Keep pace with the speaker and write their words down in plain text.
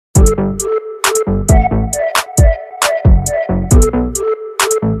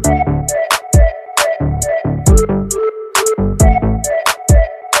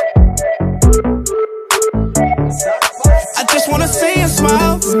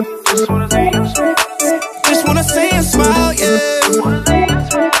Just wanna see you smile, yeah.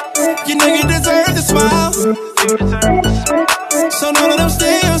 You know you deserve to smile. So none of them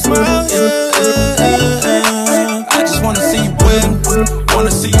still smile, yeah. I just wanna see you win.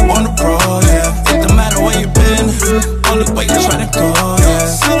 Wanna see you on the pro, yeah. It don't matter where you been, only way you try to go, yeah.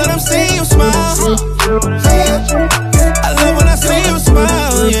 So let them see you smile. I love when I see you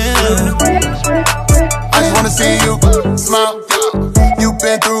smile, yeah. I just wanna see you smile. You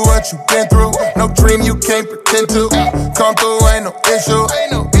been through what you been through. No dream you can't pretend to. Come through, ain't no issue.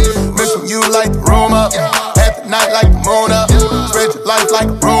 Missing you like the room up. Half the night like the moon up. Spread your life like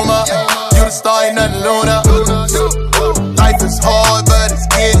a rumor. You the star, ain't nothing lunar. Life is hard, but it's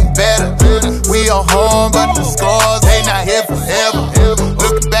getting better. We are home, but the scars, they not here forever.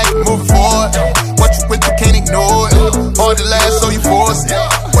 Looking back and moving forward. What you went through can't ignore it. Hard to last, so you force it.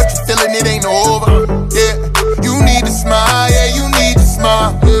 What you feeling, it ain't over. Yeah, you need to smile, yeah, you need to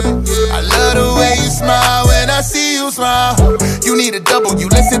smile. I love the way you smile when I see you smile. You need a double, you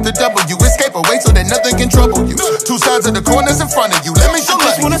listen to double. You escape away so that nothing can trouble you. Two sides of the corners in front of you. Let me show you.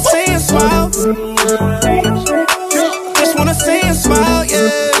 I just wanna see you smile. Just wanna see you smile,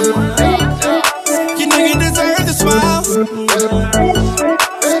 yeah. You know you deserve to smile.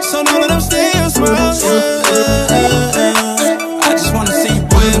 So none of them still smile, yeah. I just wanna see you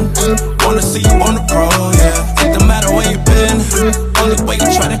win. Wanna see you on the pro, yeah. It don't matter where you been, only way you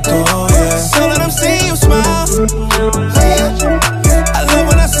try to go, yeah. So let them see you smile. I love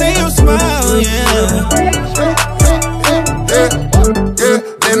when I see you smile, yeah.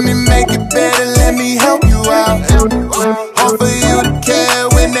 Let me make it better, let me help you out. Offer you the care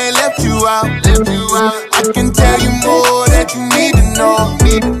when they left you out. I can tell you more that you need to know.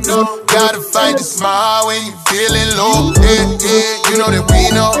 Gotta find a smile when you feeling low. You know that we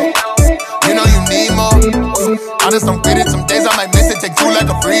know. You know you need more. I just don't get it. Some days I might miss it. Take two like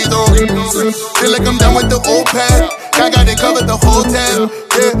a free throw. Feel like I'm done with the old path. I got it covered the whole time.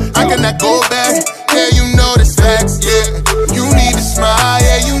 Yeah, I cannot go back. Yeah, you know this facts. Yeah, you need to smile.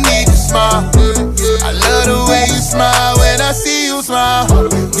 Yeah, you need to smile. I love the way you smile when I see you smile.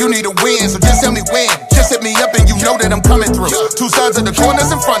 You need a win, so just tell me when. Just hit me up and you know that I'm coming through. Two sides of the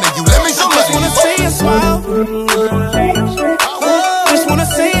corners in front of you. Let me show you. Just wanna see you smile. Just wanna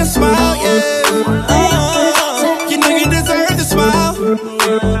see you smile, yeah. You know you deserve to smile.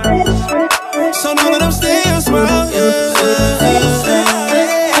 So none of them still smile, yeah.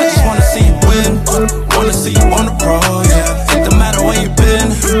 I just wanna see you win. Wanna see you on the pro, yeah. It don't matter where you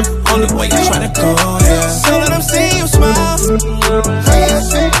been, only way you try to go, yeah. So let them see you smile.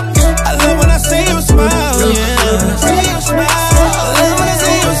 I love when I see you smile, yeah. See you smile. I love when I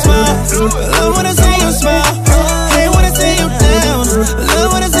see you smile. I love when I see you smile. Hate when I see you down.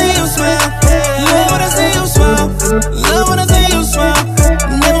 Love when I see you smile. Love when I see you smile. Love when I see you smile.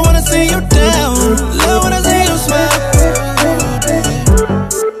 Never wanna see you down. Love when I see you smile.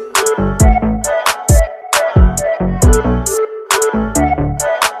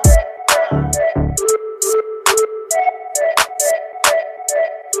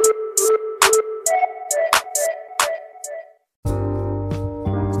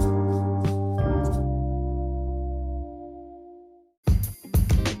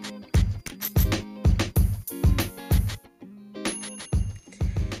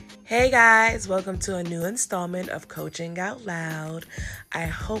 Hey guys, welcome to a new installment of Coaching Out Loud. I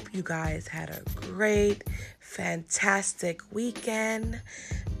hope you guys had a great, fantastic weekend.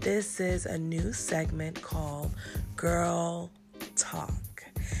 This is a new segment called Girl Talk.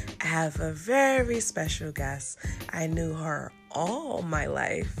 I have a very special guest. I knew her all my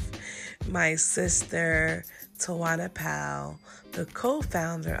life. My sister, Tawana Pyle, the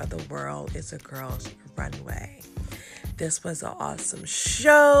co-founder of The World is a Girl's Runway. This was an awesome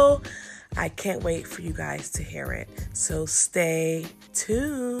show. I can't wait for you guys to hear it. So stay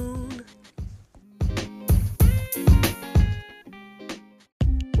tuned.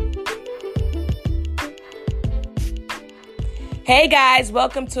 Hey guys,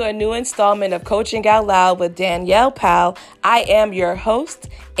 welcome to a new installment of Coaching Out Loud with Danielle Pyle. I am your host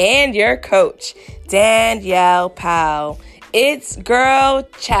and your coach, Danielle Pyle. It's Girl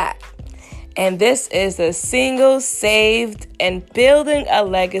Chat. And this is a single, saved, and building a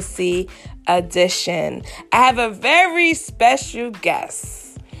legacy edition. I have a very special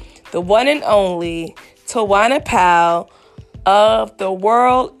guest, the one and only Tawana Pyle of The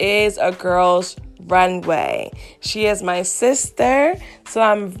World is a Girl's Runway. She is my sister, so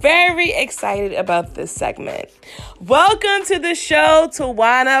I'm very excited about this segment. Welcome to the show,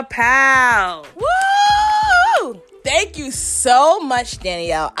 Tawana Pyle. Woo! Thank you so much,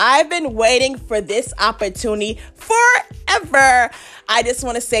 Danielle. I've been waiting for this opportunity forever. I just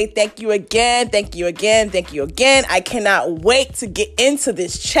want to say thank you again. Thank you again. Thank you again. I cannot wait to get into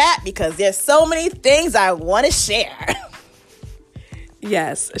this chat because there's so many things I want to share.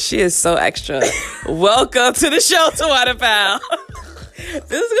 Yes, she is so extra. Welcome to the show, Tawana Pyle.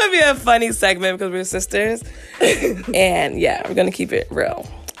 This is going to be a funny segment because we're sisters. And yeah, we're going to keep it real.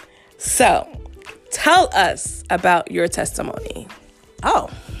 So, tell us about your testimony. Oh,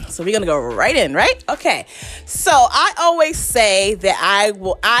 so we're going to go right in, right? Okay. So, I always say that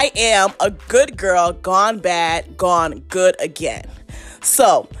I am a good girl, gone bad, gone good again.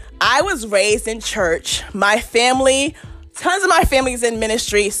 So, I was raised in church. Tons of my family is in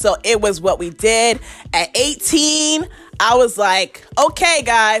ministry, so it was what we did. At 18, I was like, okay,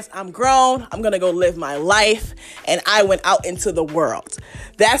 guys, I'm grown. I'm going to go live my life. And I went out into the world.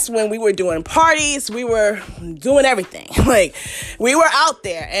 That's when we were doing parties. We were doing everything. Like, we were out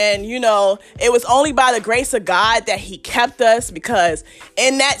there. And, it was only by the grace of God that he kept us, because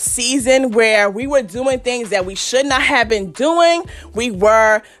in that season where we were doing things that we should not have been doing,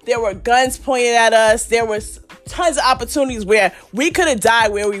 there were guns pointed at us. There was tons of opportunities where we could have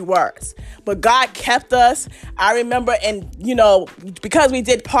died where we were. But God kept us. I remember, and because we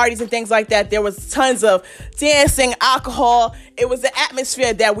did parties and things like that, there was tons of dancing, alcohol. It was the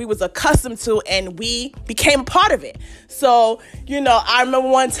atmosphere that we was accustomed to, and we became a part of it. So, I remember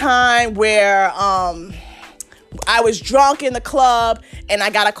one time where I was drunk in the club and I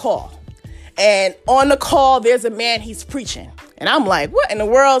got a call. And on the call, there's a man, he's preaching. And I'm like, what in the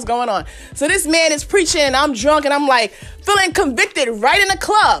world's going on? So this man is preaching and I'm drunk and I'm like feeling convicted right in the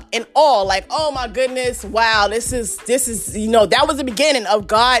club and all like, oh my goodness, wow, this is, that was the beginning of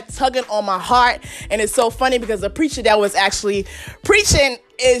God tugging on my heart. And it's so funny because the preacher that was actually preaching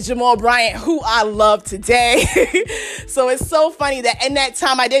is Jamal Bryant, who I love today. So it's so funny that in that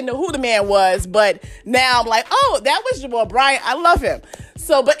time I didn't know who the man was, but now I'm like, oh, that was Jamal Bryant. I love him.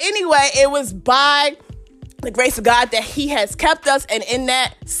 So, but anyway, it was by the grace of God that he has kept us. And in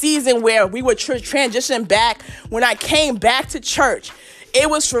that season where we were transitioning back, when I came back to church, it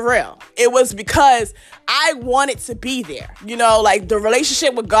was for real. It was because I wanted to be there. Like the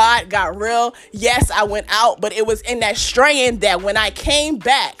relationship with God got real. Yes, I went out, but it was in that straying that when I came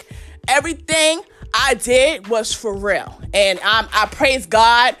back, everything I did was for real. And I praise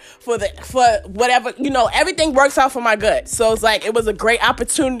God for whatever, everything works out for my good. So it's like, it was a great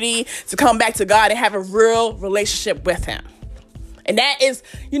opportunity to come back to God and have a real relationship with him. And that is,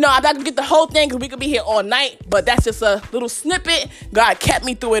 I'm not going to get the whole thing because we could be here all night, but that's just a little snippet. God kept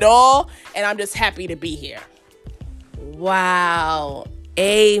me through it all, and I'm just happy to be here. Wow.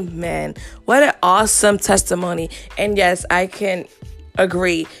 Amen. What an awesome testimony. And yes, I can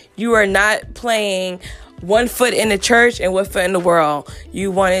agree. You are not playing one foot in the church and one foot in the world.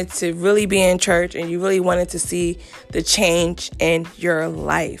 You wanted to really be in church and you really wanted to see the change in your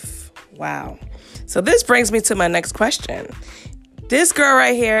life. Wow. So this brings me to my next question. This girl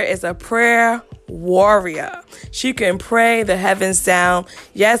right here is a prayer warrior. She can pray the heavens down.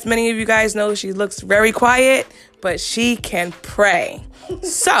 Yes, many of you guys know she looks very quiet, but she can pray.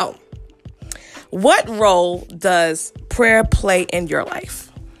 So, what role does prayer play in your life?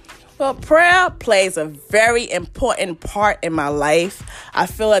 Well, prayer plays a very important part in my life. I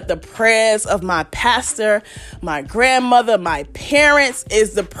feel like the prayers of my pastor, my grandmother, my parents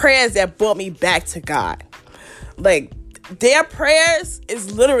is the prayers that brought me back to God. Like, their prayers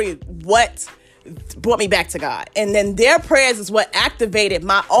is literally what brought me back to God. And then their prayers is what activated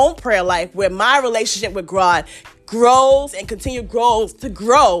my own prayer life, where my relationship with God grows and grows to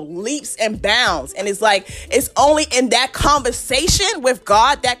grow, leaps and bounds. And it's like, it's only in that conversation with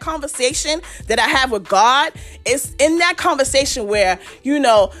God, that conversation that I have with God, it's in that conversation where,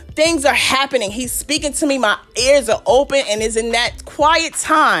 things are happening. He's speaking to me. My ears are open. And it's in that quiet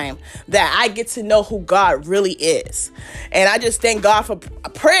time that I get to know who God really is. And I just thank God for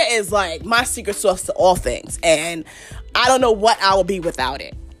prayer is like my secret sauce to all things. And I don't know what I will be without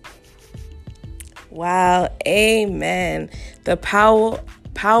it. Wow. Amen. The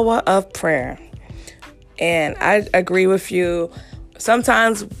power of prayer. And I agree with you.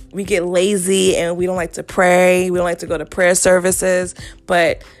 Sometimes we get lazy and we don't like to pray. We don't like to go to prayer services.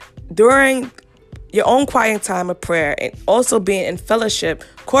 But during your own quiet time of prayer and also being in fellowship,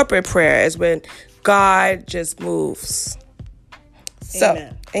 corporate prayer is when God just moves. So,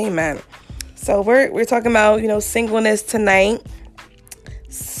 amen. So we're talking about, singleness tonight.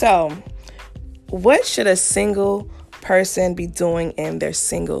 So, what should a single person be doing in their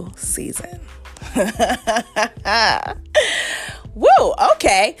single season? Woo,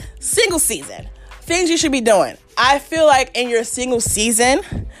 okay. Single season. Things you should be doing. I feel like in your single season,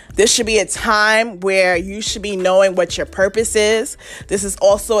 this should be a time where you should be knowing what your purpose is. This is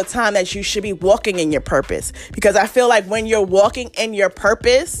also a time that you should be walking in your purpose, because I feel like when you're walking in your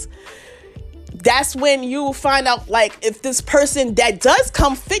purpose, that's when you find out, like, if this person that does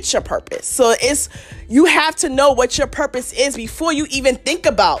come fits your purpose. So you have to know what your purpose is before you even think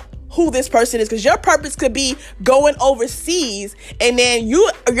about who this person is, because your purpose could be going overseas, and then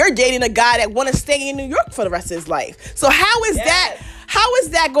you're dating a guy that want to stay in New York for the rest of his life. So how is that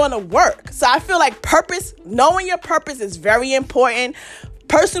going to work? So I feel like knowing your purpose is very important.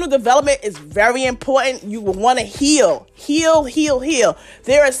 Personal development is very important. You will want to heal.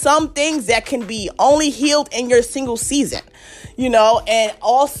 There are some things that can be only healed in your single season, and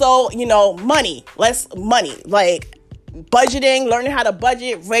also, money, less money, like budgeting, learning how to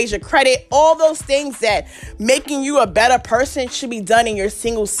budget, raise your credit, all those things that making you a better person should be done in your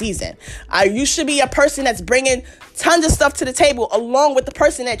single season. You should be a person that's bringing tons of stuff to the table along with the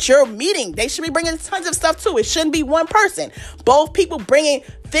person that you're meeting. They should be bringing tons of stuff too. It shouldn't be one person. Both people bringing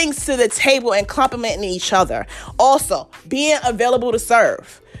things to the table and complimenting each other. Also, being available to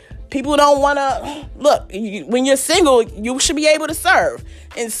serve. People don't want to look. When you're single, you should be able to serve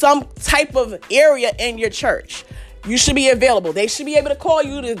in some type of area in your church. You should be available. They should be able to call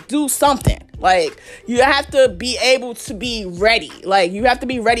you to do something. Like, you have to be able to be ready. Like, you have to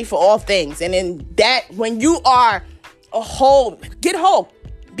be ready for all things. And in that, when you are get whole.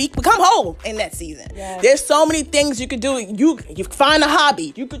 Become whole in that season. Yes. There's so many things you could do. You find a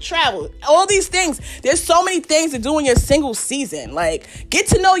hobby. You could travel. All these things. There's so many things to do in your single season. Like, get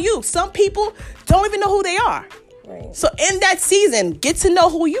to know you. Some people don't even know who they are. Right. So in that season, get to know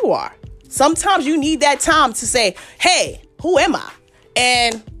who you are. Sometimes you need that time to say, hey, who am I?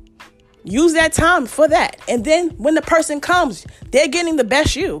 And use that time for that. And then when the person comes, they're getting the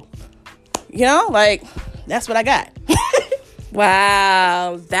best you. Like, that's what I got.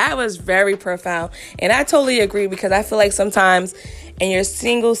 Wow, that was very profound. And I totally agree, because I feel like sometimes in your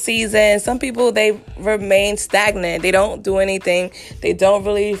single season, some people, they remain stagnant. They don't do anything. They don't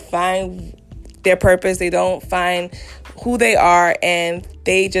really find their purpose. They don't find who they are, and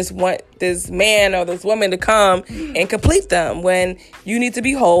they just want this man or this woman to come and complete them. When you need to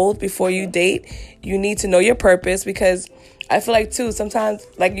be whole before you date, you need to know your purpose, because I feel like too, sometimes,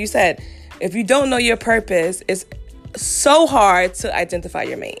 like you said, if you don't know your purpose, it's so hard to identify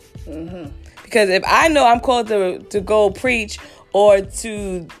your mate. Mm-hmm. Because if I know I'm called to go preach or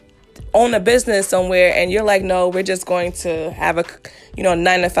to own a business somewhere, and you're like, no, we're just going to have a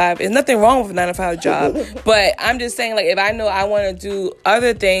 9 to 5. There's nothing wrong with a 9 to 5 job. But I'm just saying, like, if I know I want to do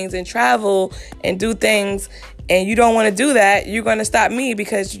other things and travel and do things, and you don't want to do that, you're going to stop me,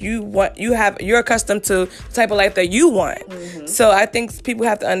 because you're accustomed to the type of life that you want. Mm-hmm. So I think people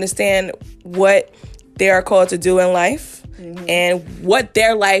have to understand what they are called to do in life, mm-hmm. and what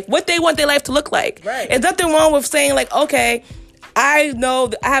they want their life to look like. Right. There's nothing wrong with saying, like, okay, I know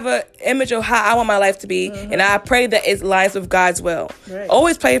that I have an image of how I want my life to be, mm-hmm. and I pray that it aligns with God's will. Right.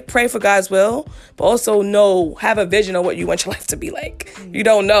 Always pray for God's will, but also have a vision of what you want your life to be like. Mm-hmm. You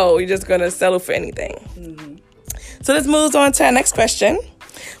don't know. You're just going to settle for anything. Mm-hmm. So this moves on to our next question.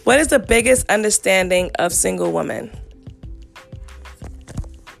 What is the biggest understanding of single women?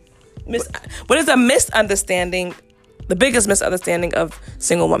 What is the biggest misunderstanding of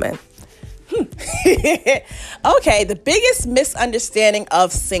single women? Okay, the biggest misunderstanding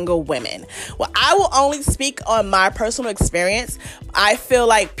of single women. Well, I will only speak on my personal experience. I feel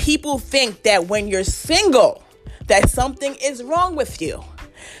like people think that when you're single, that something is wrong with you.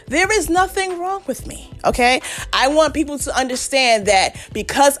 There is nothing wrong with me, okay? I want people to understand that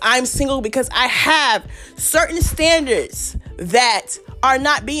because I'm single, because I have certain standards that are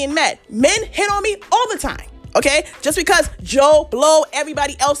not being met. Men hit on me all the time, okay? Just because Joe Blow,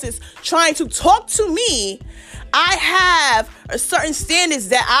 everybody else is trying to talk to me, I have a certain standards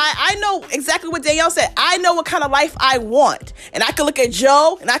that I know exactly what Danielle said. I know what kind of life I want. And I can look at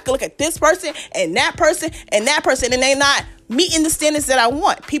Joe, and I can look at this person, and that person, and that person, and they're not meeting the standards that I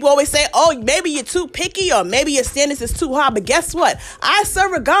want. People always say, oh, maybe you're too picky, or maybe your standards is too high. But guess what? I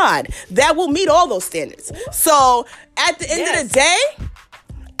serve a God that will meet all those standards. So at the end of the day,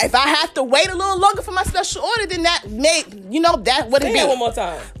 if I have to wait a little longer for my special order, then that that would it be. One more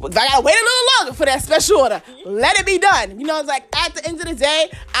time. If I gotta wait a little longer for that special order, let it be done. It's like, at the end of the day,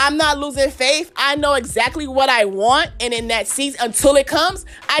 I'm not losing faith. I know exactly what I want, and in that season, until it comes,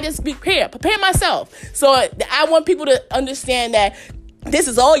 I just prepare myself. So I want people to understand that this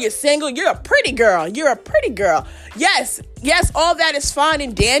is all, you're single, you're a pretty girl. Yes, all that is fine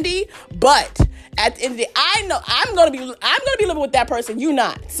and dandy, but at the end of the day, I know I'm gonna be living with that person. You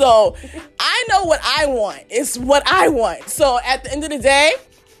not. So I know what I want. It's what I want. So at the end of the day,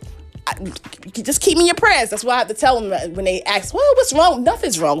 just keep me in your prayers. That's what I have to tell them when they ask, well, what's wrong?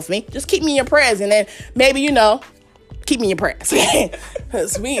 Nothing's wrong with me. Just keep me in your prayers. And then maybe, keep me in your prayers.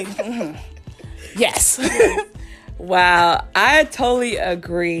 Because yes. Wow. I totally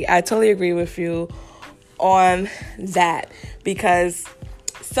agree. I totally agree with you on that, because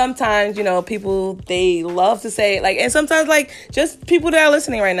sometimes, people, they love to say, like, and sometimes, like, just people that are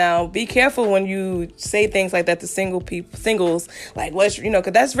listening right now, be careful when you say things like that to singles, like, what's,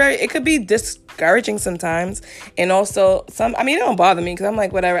 because that's it could be discouraging sometimes. And also, it don't bother me, because I'm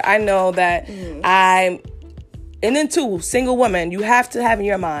like, whatever. I know that and then too, single women, you have to have in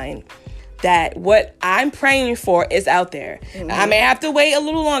your mind that what I'm praying for is out there. Mm-hmm. I may have to wait a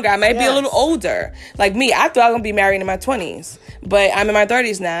little longer. I might be a little older. Like me, I thought I was going to be married in my 20s, but I'm in my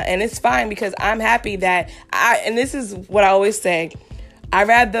 30s now, and it's fine, because I'm happy that and this is what I always say, I'd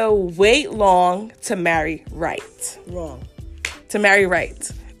rather wait long to marry right. Wrong. To marry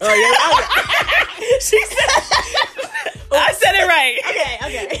right. Oh, yeah. She said, I said it right.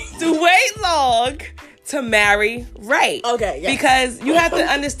 Okay. To wait long to marry right. Okay, yes. Because you have to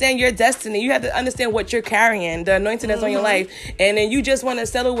understand your destiny. You have to understand what you're carrying, the anointing that's on your life. And then you just want to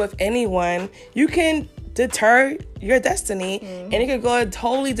settle with anyone, you can deter your destiny, and it could go a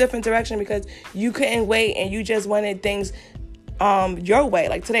totally different direction, because you couldn't wait and you just wanted things your way.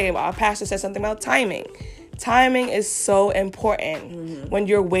 Like today, our pastor said something about timing. Timing is so important when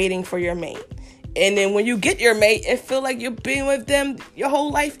you're waiting for your mate. And then when you get your mate, it feels like you're being with them your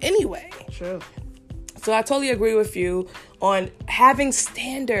whole life anyway. True. So I totally agree with you on having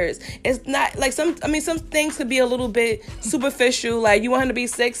standards. It's not like some things could be a little bit superficial. Like you want him to be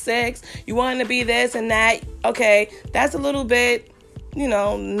 6'6", you want him to be this and that. Okay, that's a little bit,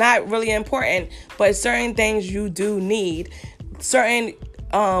 not really important. But certain things you do need. Certain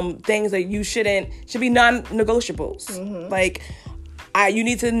things that should be non-negotiables. Like you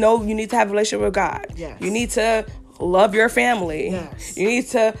need to know, you need to have a relationship with God. Yes. You need to love your family. Yes. You need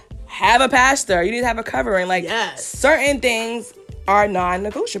to have a pastor. You need to have a covering. Like certain things are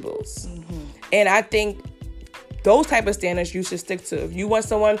non-negotiables. And I think those type of standards you should stick to. If you want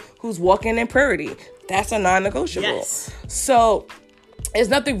someone who's walking in purity, that's a non-negotiable. Yes. So there's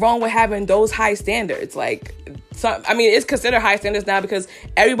nothing wrong with having those high standards. Like, it's considered high standards now because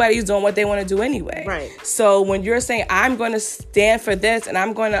everybody's doing what they want to do anyway. Right. So when you're saying, I'm going to stand for this and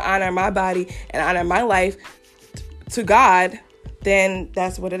I'm going to honor my body and honor my life to God, then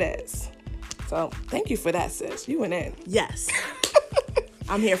that's what it is. So thank you for that, sis. You went in. Yes.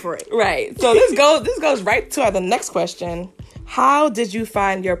 I'm here for it. Right. So this goes right to the next question. How did you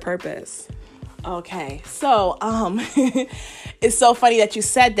find your purpose? Okay. So, it's so funny that you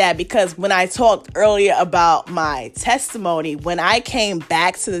said that, because when I talked earlier about my testimony, when I came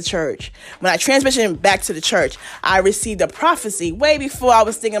back to the church, when I transitioned back to the church, I received a prophecy way before I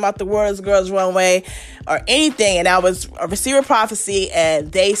was thinking about the Words Girls Runway or anything. And I received a prophecy,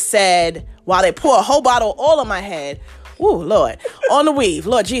 and they said, while they pour a whole bottle of oil on my head, ooh, Lord, on the weave,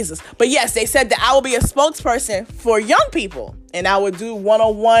 Lord Jesus. But yes, they said that I will be a spokesperson for young people, and I would do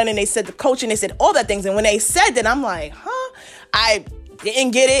one-on-one, and they said the coaching, they said all that things. And when they said that, I'm like, I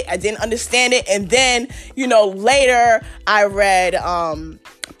didn't get it. I didn't understand it. And then, later I read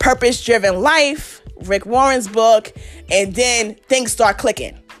Purpose Driven Life, Rick Warren's book, and then things start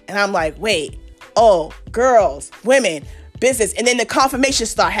clicking. And I'm like, wait, girls, women, business. And then the confirmations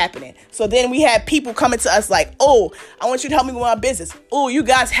start happening. So then we had people coming to us like, I want you to help me with my business. You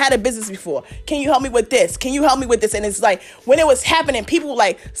guys had a business before. Can you help me with this? Can you help me with this? And it's like, when it was happening, people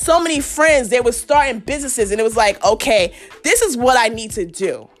so many friends, they were starting businesses, and it was like, okay, this is what I need to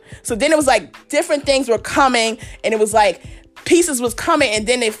do. So then it was like different things were coming, and it was like pieces was coming, and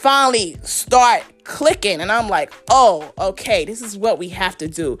then they finally start clicking. And I'm like, okay, this is what we have to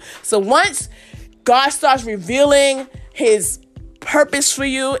do. So once God starts revealing his purpose for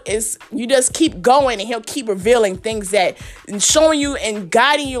you, is you just keep going, and he'll keep revealing things and showing you and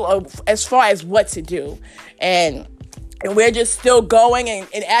guiding you as far as what to do. And we're just still going, and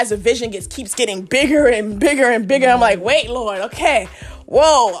as the vision keeps getting bigger and bigger and bigger, I'm like, wait, Lord, okay,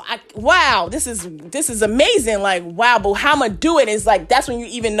 whoa, wow, this is amazing. Like, wow, but how I'm gonna do it is like, that's when you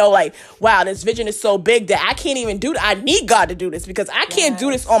even know, like, wow, this vision is so big that I can't even do that. I need God to do this, because I can't do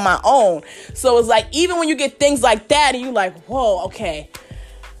this on my own. So it's like, even when you get things like that, and you like, whoa, okay,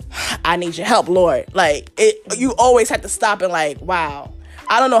 I need your help, Lord. Like, you always have to stop and like, wow,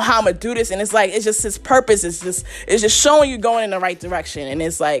 I don't know how I'm gonna do this. And it's like, it's just his purpose. It's just showing you going in the right direction. And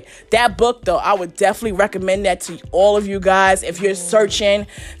it's like, that book though, I would definitely recommend that to all of you guys if you're searching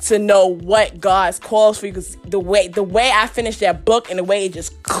to know what God's calls for you. Because the way I finished that book and the way it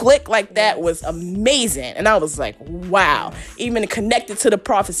just clicked like that was amazing. And I was like, wow. Even connected to the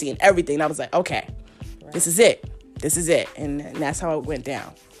prophecy and everything. I was like, okay, this is it. And that's how it went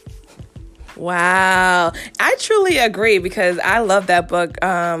down. Wow. I truly agree because I love that book,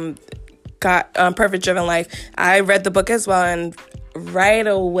 Purpose Driven Life. I read the book as well, and right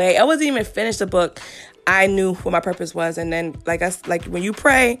away, I wasn't even finished the book. I knew what my purpose was. And then like when you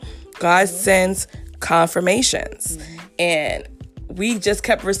pray, God sends confirmations. And we just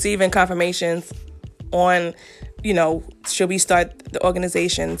kept receiving confirmations on, should we start the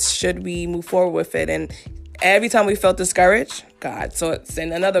organization? Should we move forward with it? And every time we felt discouraged, God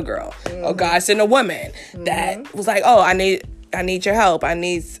sent another girl, or God sent a woman that was like, oh, I need your help. I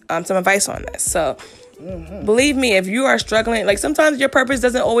need some advice on this. So believe me, if you are struggling, like sometimes your purpose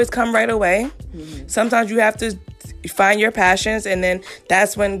doesn't always come right away. Sometimes you have to find your passions, and then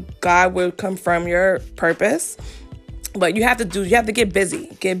that's when God will confirm your purpose. But you have to get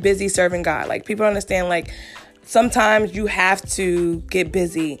busy serving God. Like, people understand, like, sometimes you have to get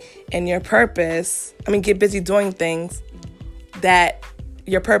busy in your purpose. Get busy doing things that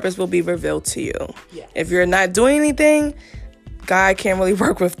your purpose will be revealed to you. Yes. If you're not doing anything, God can't really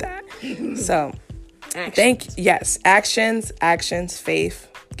work with that. So, actions, faith,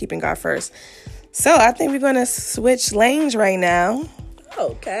 keeping God first. So I think we're going to switch lanes right now.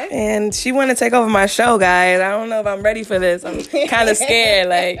 Okay. And she want to take over my show, guys. I don't know if I'm ready for this. I'm kind of scared.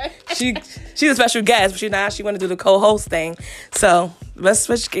 Like, she's a special guest, but she want to do the co-host thing. So let's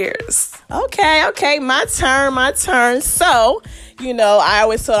switch gears. Okay. My turn. So, I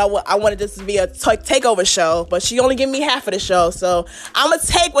always thought I wanted this to be a takeover show, but she only gave me half of the show. So I'm going to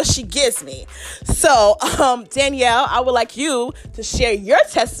take what she gives me. So, Danielle, I would like you to share your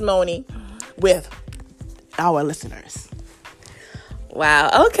testimony with our listeners.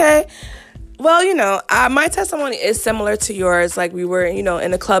 Wow. Okay. Well, my testimony is similar to yours. Like, we were,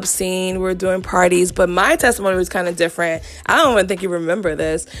 in the club scene, we were doing parties, but my testimony was kind of different. I don't even think you remember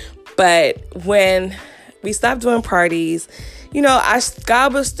this, but when we stopped doing parties,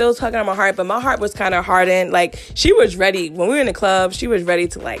 God was still tugging on my heart, but my heart was kind of hardened. Like, she was ready. When we were in the club, she was ready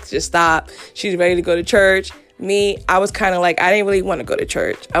to, like, just stop. She was ready to go to church. Me, I was kind of like, I didn't really want to go to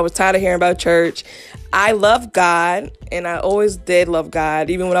church. I was tired of hearing about church. I love God, and I always did love God,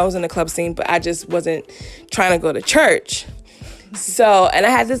 even when I was in the club scene, but I just wasn't trying to go to church. So, and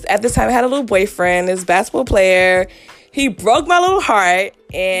at this time, I had a little boyfriend, this basketball player. He broke my little heart,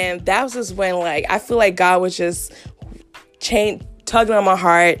 and that was just when, like, I feel like God was just tugging on my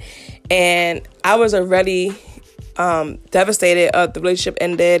heart, and I was already devastated. The relationship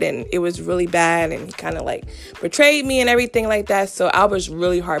ended, and it was really bad, and he kind of like betrayed me and everything like that. So I was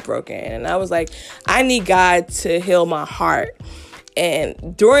really heartbroken, and I was like, I need God to heal my heart.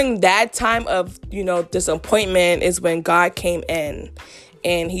 And during that time of disappointment is when God came in,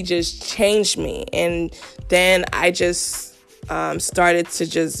 and he just changed me. And then I just started to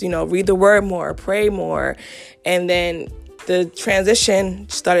just read the word more, pray more, and then the transition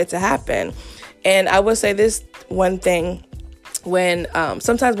started to happen. And I will say this one thing, when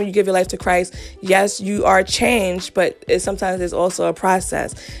sometimes when you give your life to Christ, yes, you are changed, but sometimes there's also a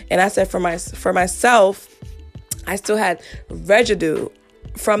process. And I said for myself, I still had residue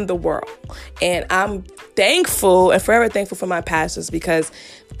from the world. And I'm thankful and forever thankful for my pastors, because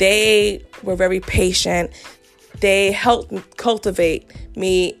they were very patient. They helped cultivate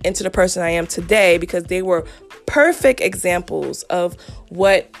me into the person I am today, because they were perfect examples of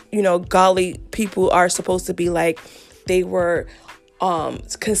what, godly people are supposed to be like. They were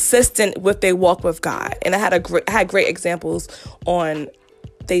consistent with their walk with God. And I had great examples on,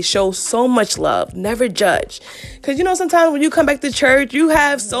 they show so much love, never judge. Because, sometimes when you come back to church, you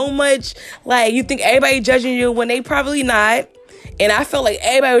have so much, like, you think everybody judging you when they probably not. And I felt like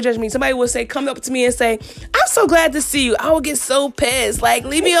everybody would judge me. Somebody would come up to me and say, I'm so glad to see you. I would get so pissed. Like,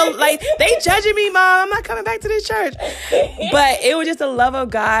 leave me alone. Like, they judging me, Mom. I'm not coming back to this church. But it was just the love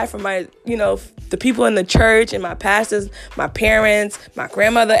of God from my, the people in the church and my pastors, my parents, my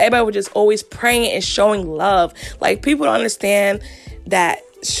grandmother. Everybody was just always praying and showing love. Like, people don't understand that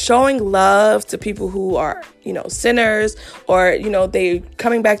showing love to people who are, sinners, or, they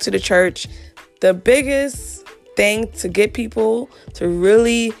coming back to the church, the biggest thing to get people to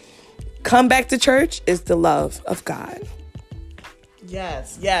really come back to church is the love of God.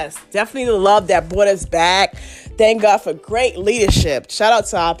 Yes. Definitely the love that brought us back. Thank God for great leadership. Shout out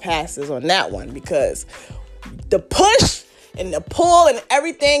to our pastors on that one, because the push and the pool and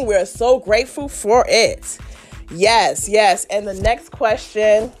everything. We're so grateful for it. Yes. And the next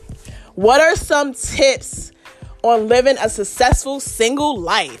question, what are some tips on living a successful single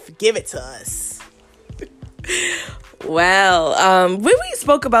life? Give it to us. Well, we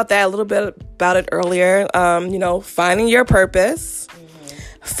spoke about that a little bit about it earlier. Finding your purpose,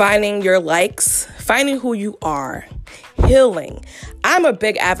 finding your likes, finding who you are, healing. I'm a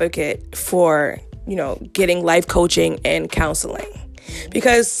big advocate for, getting life coaching and counseling.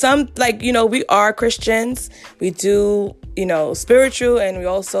 Because we are Christians. We do, spiritual, and we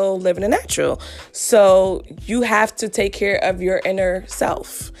also live in the natural. So you have to take care of your inner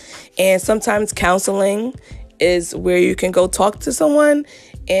self. And sometimes counseling is where you can go talk to someone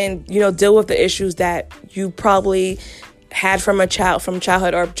and, deal with the issues that you probably had from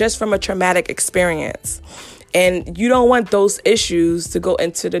childhood or just from a traumatic experience. And you don't want those issues to go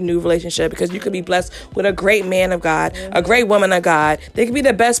into the new relationship, because you could be blessed with a great man of God, a great woman of God. They could be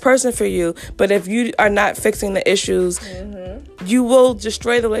the best person for you. But if you are not fixing the issues, you will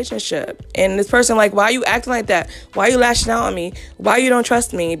destroy the relationship. And this person, why are you acting like that? Why are you lashing out on me? Why you don't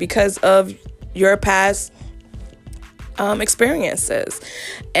trust me? Because of your past experiences.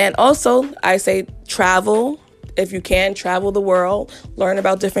 And also, I say travel. If you can, travel the world, learn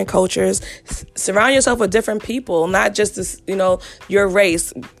about different cultures, surround yourself with different people, not just this, your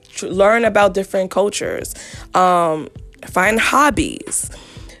race. Learn about different cultures, find hobbies,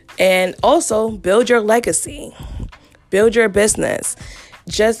 and also build your legacy, build your business.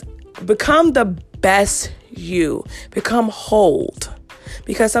 Just become the best you, become whole.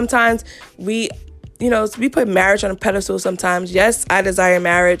 Because sometimes we put marriage on a pedestal sometimes. Yes, I desire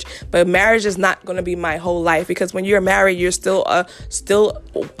marriage, but marriage is not going to be my whole life, because when you're married, you're still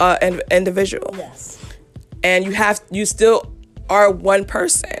an individual. Yes. And you still are one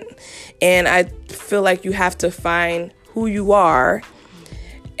person. And I feel like you have to find who you are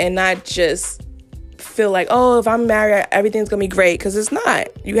and not just feel like, oh, if I'm married, everything's going to be great, because it's not.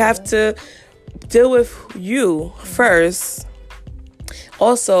 You have to deal with you first.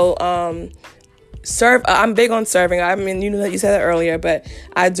 Also, serve. I'm big on serving. I mean, you said that earlier, but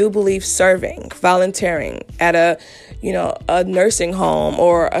I do believe serving, volunteering at a nursing home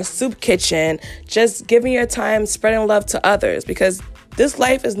or a soup kitchen, just giving your time, spreading love to others, because this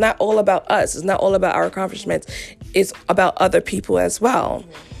life is not all about us. It's not all about our accomplishments. It's about other people as well.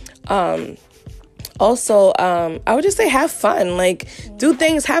 Also, I would just say have fun, do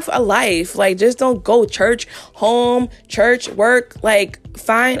things, have a life, just don't go church, home, church, work,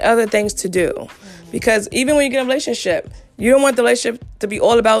 find other things to do. Because even when you get in a relationship, you don't want the relationship to be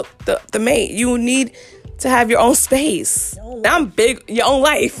all about the mate. You need to have your own space. I'm big, your own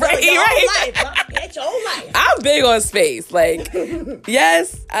life, right? Your right? own life. Get your own life. I'm big on space.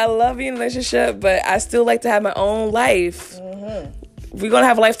 Yes, I love being in a relationship, but I still like to have my own life. We're going to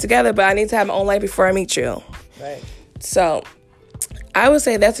have a life together, but I need to have my own life before I meet you. Right. So I would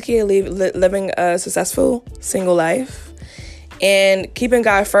say that's the key to living a successful single life, and keeping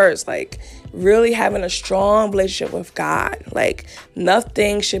God first, really having a strong relationship with God.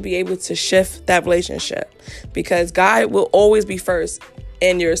 Nothing should be able to shift that relationship, because God will always be first.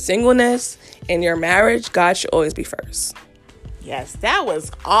 In your singleness, in your marriage, God should always be first. Yes, that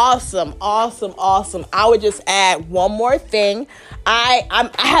was awesome. I would just add one more thing. I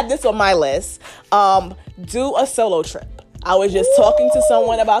had this on my list. Do a solo trip. I was just talking to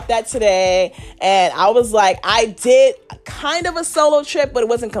someone about that today, and I was like, I did kind of a solo trip, but it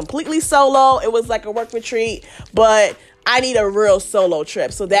wasn't completely solo. It was like a work retreat, but I need a real solo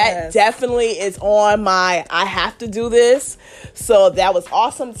trip. So that definitely is on my, I have to do this. So that was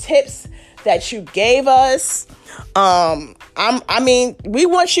awesome tips that you gave us. We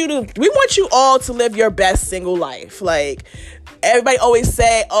want you all to live your best single life. Everybody always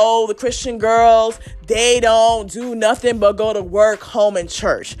say, oh, the Christian girls, they don't do nothing but go to work, home, and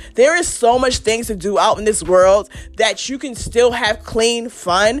church. There is so much things to do out in this world that you can still have clean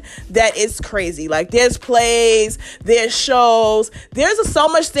fun. That is crazy. There's plays, there's shows, there's so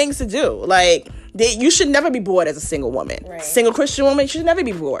much things to do. You should never be bored as a single woman. Right. Single Christian woman, you should never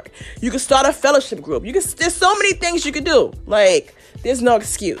be bored. You can start a fellowship group. There's so many things you could do. There's no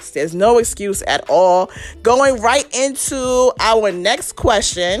excuse. There's no excuse at all. Going right into our next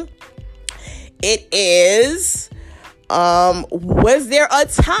question. It is, was there a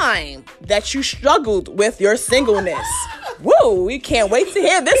time that you struggled with your singleness? Woo, we can't wait to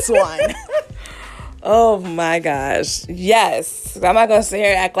hear this one. Oh my gosh. Yes. I'm not going to sit here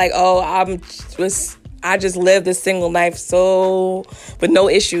and act like, oh, I just lived a single life with no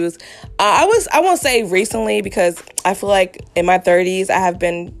issues. I won't say recently, because I feel like in my 30s, I have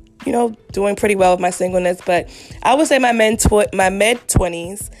been doing pretty well with my singleness. But I would say my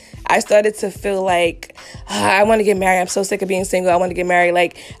mid-20s, I started to feel like, I want to get married. I'm so sick of being single. I want to get married.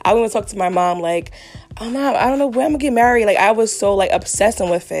 Like, I would talk to my mom, like, oh, Mom, I don't know when I'm going to get married. Like, I was so, like, obsessing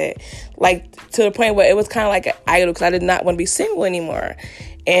with it. Like, to the point where it was kind of like an idol because I did not want to be single anymore.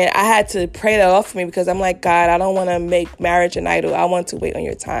 And I had to pray that off for me because I'm like, God, I don't want to make marriage an idol. I want to wait on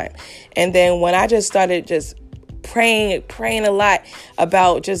your time. And then when I just started just praying a lot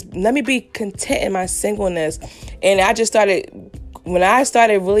about just let me be content in my singleness. And I just started, when I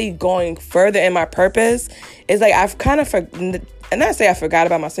started really going further in my purpose, it's like I've kind of, and not say I forgot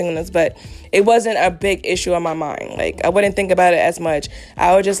about my singleness, but it wasn't a big issue on my mind. Like, I wouldn't think about it as much.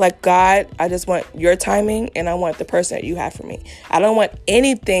 I was just like, God, I just want your timing and I want the person that you have for me. I don't want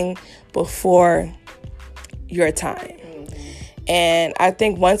anything before your time. And I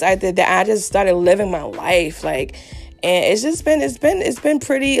think once I did that, I just started living my life. Like, and it's been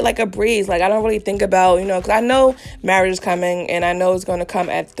pretty like a breeze. Like, I don't really think about, because I know marriage is coming and I know it's going to come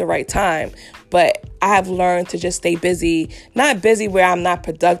at the right time. But I have learned to just stay busy, not busy where I'm not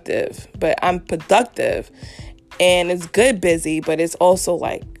productive, but I'm productive. And it's good busy, but it's also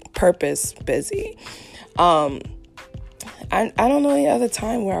like purpose busy. I don't know any other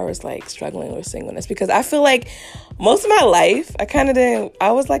time where I was like struggling with singleness because I feel like most of my life,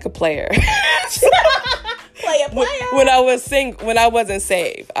 I was like a player. Player. When I wasn't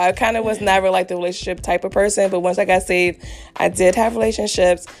saved, I kind of was never like the relationship type of person. But once I got saved, I did have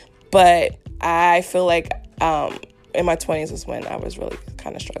relationships. But I feel like in my 20s is when I was really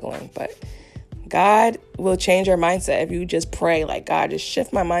kind of struggling. But God will change your mindset if you just pray, like, God, just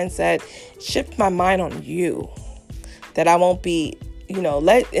shift my mindset, shift my mind on you, that I won't be, and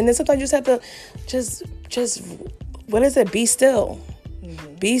then sometimes you just have to just what is it? Be still.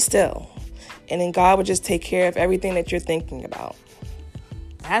 Mm-hmm. Be still. And then God will just take care of everything that you're thinking about.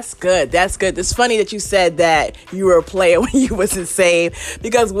 That's good. That's good. It's funny that you said that you were a player when you wasn't saved,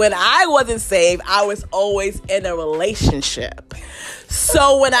 because when I wasn't saved, I was always in a relationship.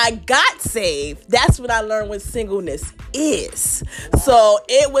 So when I got saved, that's when I learned what singleness is. So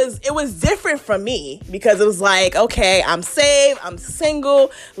it was different for me because it was like, okay, I'm saved, I'm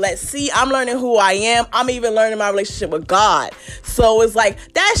single. Let's see, I'm learning who I am. I'm even learning my relationship with God. So it's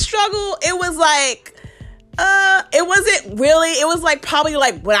like that struggle. It was like, it wasn't really, it was like probably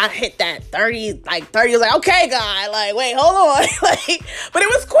like when I hit that 30, I was like, okay, God, like, wait, hold on. Like, but it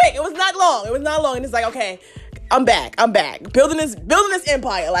was quick. It was not long. And it's like, okay, I'm back. Building this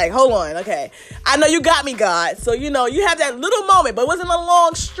empire. Like, hold on. Okay. I know you got me, God. So, you have that little moment, but it wasn't a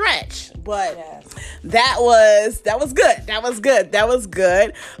long stretch. But yes. That was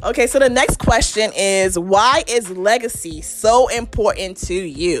good. Okay. So the next question is, why is legacy so important to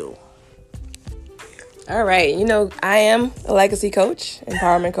you? All right. I am a legacy coach,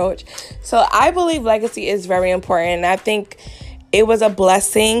 empowerment coach. So I believe legacy is very important. And I think it was a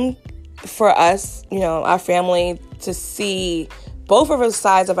blessing for us, our family, to see both of the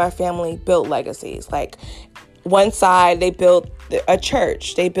sides of our family build legacies. Like, one side, they built a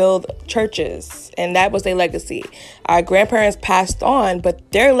church. They built churches, and that was their legacy. Our grandparents passed on,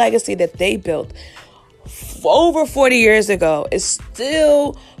 but their legacy that they built over 40 years ago is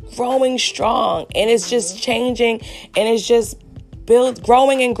still growing strong, and it's just changing, and it's just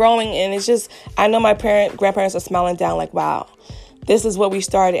growing and growing. And it's just, I know my grandparents are smiling down like, wow, this is what we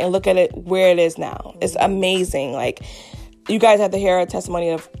started, and look at it where it is now. It's amazing. Like, you guys have to hear a testimony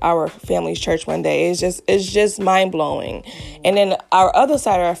of our family's church one day. It's just mind blowing. And then our other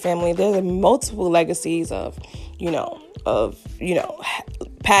side of our family, there's multiple legacies of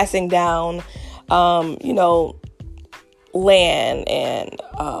passing down, land and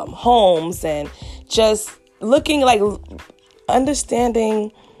homes, and just looking, like,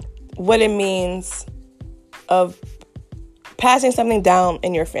 understanding what it means of passing something down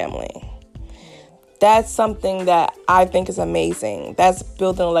in your family. That's something that I think is amazing. That's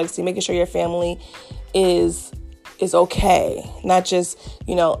building a legacy, making sure your family is okay. Not just,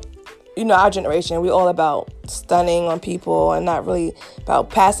 our generation, we're all about stunning on people and not really about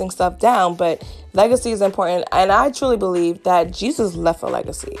passing stuff down, but legacy is important. And I truly believe that Jesus left a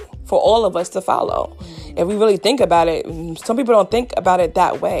legacy for all of us to follow. Mm-hmm. If we really think about it, some people don't think about it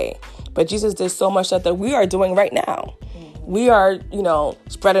that way, but Jesus did so much stuff that we are doing right now. Mm-hmm. We are,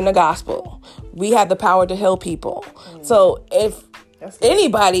 spreading the gospel. We have the power to heal people. Mm-hmm. So if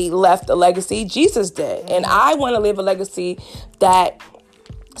anybody left a legacy, Jesus did. Mm-hmm. And I want to leave a legacy that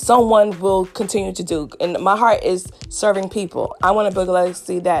someone will continue to do. And my heart is serving people. I want to build a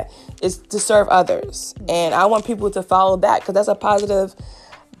legacy that is to serve others. And I want people to follow that, because that's a positive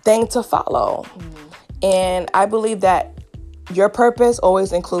thing to follow. And I believe that your purpose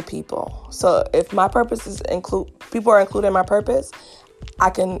always include people. So if my purpose is people are included in my purpose, I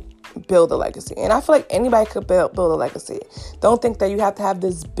can build a legacy. And I feel like anybody could build a legacy. Don't think that you have to have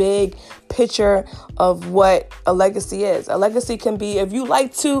this big picture of what a legacy is. A legacy can be, if you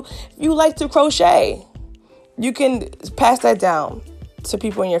like to crochet, you can pass that down to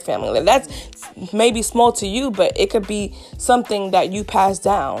people in your family. That's maybe small to you, but it could be something that you pass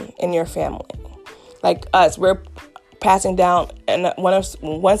down in your family. Like us, we're passing down, and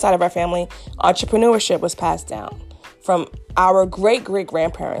one side of our family, entrepreneurship was passed down from our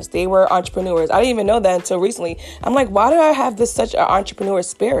great-great-grandparents. They were entrepreneurs. I didn't even know that until recently. I'm like, why do I have such an entrepreneur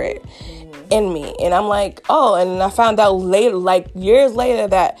spirit in me? And I'm like, oh, and I found out later, like years later,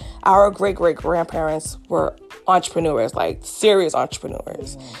 that our great-great-grandparents were entrepreneurs, like serious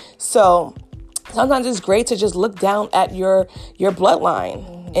entrepreneurs. So sometimes it's great to just look down at your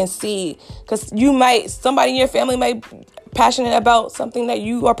bloodline and see, because somebody in your family might be passionate about something that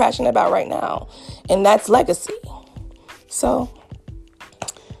you are passionate about right now, and that's legacy. So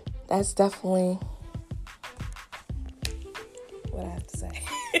that's definitely what I have to say.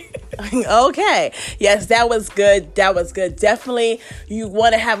 Okay. Yes, that was good. Definitely, you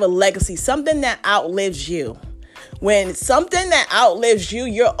want to have a legacy, something that outlives you. When something that outlives you,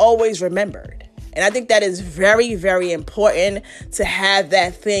 you're always remembered. And I think that is very, very important to have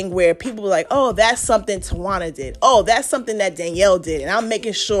that thing where people are like, oh, that's something Tawana did. Oh, that's something that Danielle did. And I'm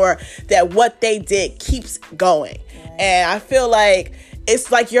making sure that what they did keeps going. And I feel like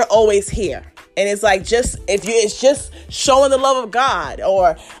it's like you're always here. And it's like it's just showing the love of God,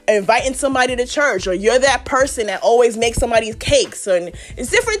 or inviting somebody to church, or you're that person that always makes somebody's cakes. And it's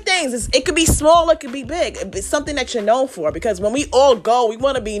different things. It could be small, it could be big. It's something that you're known for, because when we all go, we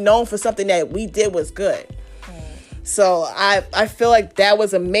want to be known for something that we did was good. So I feel like that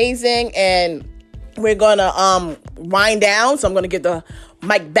was amazing, and we're gonna wind down. So I'm gonna give the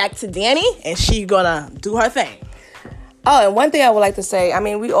mic back to Danny, and she's gonna do her thing. Oh, and one thing I would like to say, I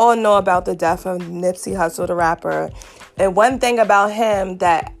mean, we all know about the death of Nipsey Hussle, the rapper. And one thing about him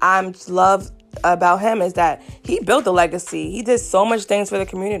that I love about him is that he built a legacy. He did so much things for the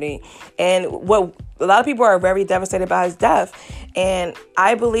community. And what a lot of people are very devastated about his death. And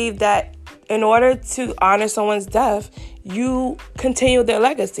I believe that in order to honor someone's death, you continue their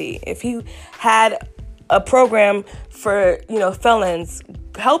legacy. If he had a program for, felons,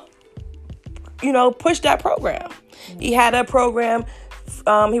 help, push that program. He had a program.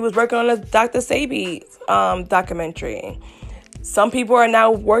 He was working on a Dr. Sebi documentary. Some people are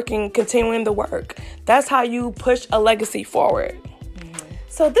now continuing the work. That's how you push a legacy forward.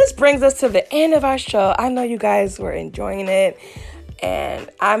 So this brings us to the end of our show. I know you guys were enjoying it, and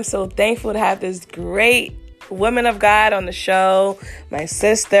I'm so thankful to have this great woman of God on the show. My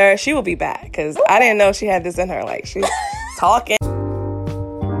sister, she will be back, because I didn't know she had this in her. Like, she's talking.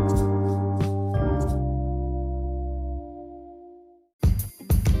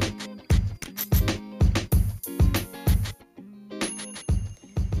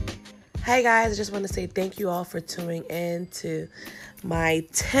 Hey guys, I just want to say thank you all for tuning in to my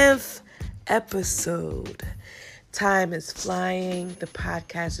 10th episode. Time is flying. The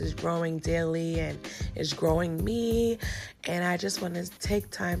podcast is growing daily, and it's growing me. And I just want to take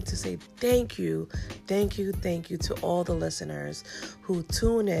time to say thank you to all the listeners who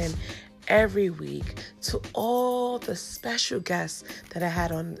tune in every week, to all the special guests that I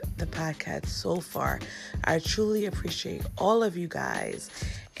had on the podcast so far. I truly appreciate all of you guys,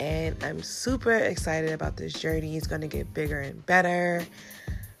 and I'm super excited about this journey. It's going to get bigger and better.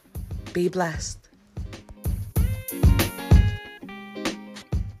 Be blessed.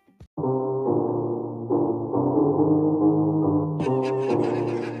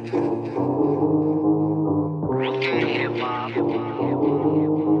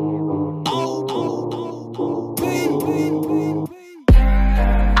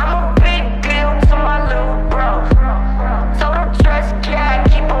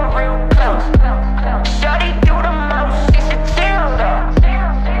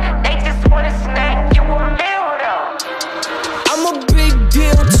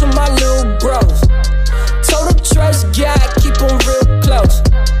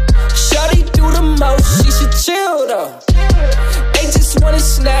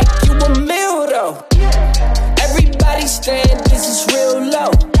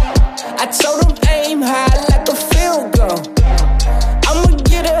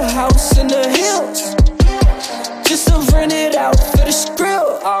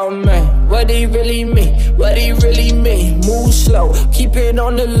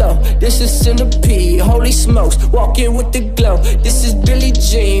 Walking with the glow. This is Billie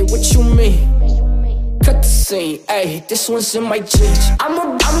Jean. What you mean? Cut the scene, ayy, this one's in my jeans. I'm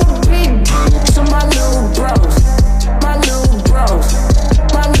a big deal to my little bros. My little bros,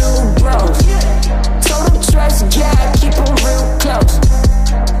 my little bros. Told them trust God, keep them real close.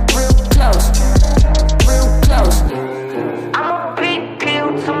 Real close, real close. I'm a big deal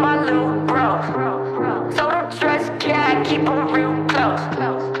to my little bros. Told them trust God, keep them real close.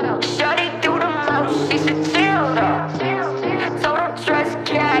 Shorty through the most, she should chill though. Told them trust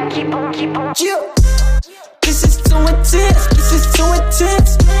God, keep them chill. This is too intense, this is too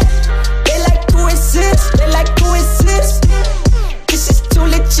intense. They like coincidence, they like coincidence. This is too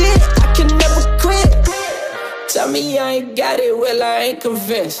legit, I can never quit. Tell me I ain't got it, well I ain't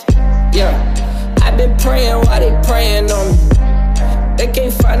convinced. Yeah, I've been praying while they praying on me. They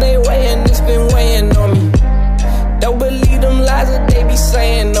can't find their way and it's been weighing on me. Don't believe them lies that they be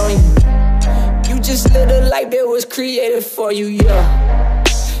saying on you. You just live a life that was created for you, yeah.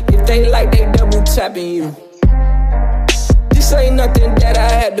 If they like, they double tapping you. This ain't nothing that I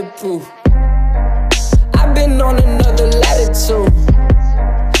had to prove. I've been on another latitude,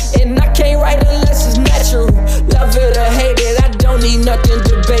 and I can't write unless it's natural. Love it or hate it, I don't need nothing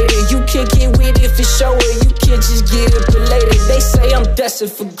debated. You can't get with it for sure, you can't just get it belated. They say I'm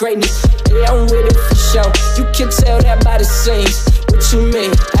destined for greatness, yeah, I'm with it for sure. You can tell that by the scenes. What you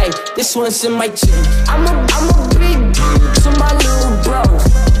mean? Hey, this one's in my jeans. I'm a big deal to my little bros.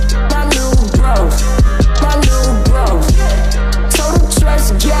 My little bros, my little bros. Told them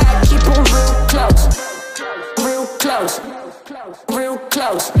trust God, keep them real close. Real close, real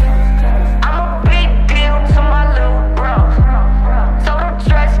close.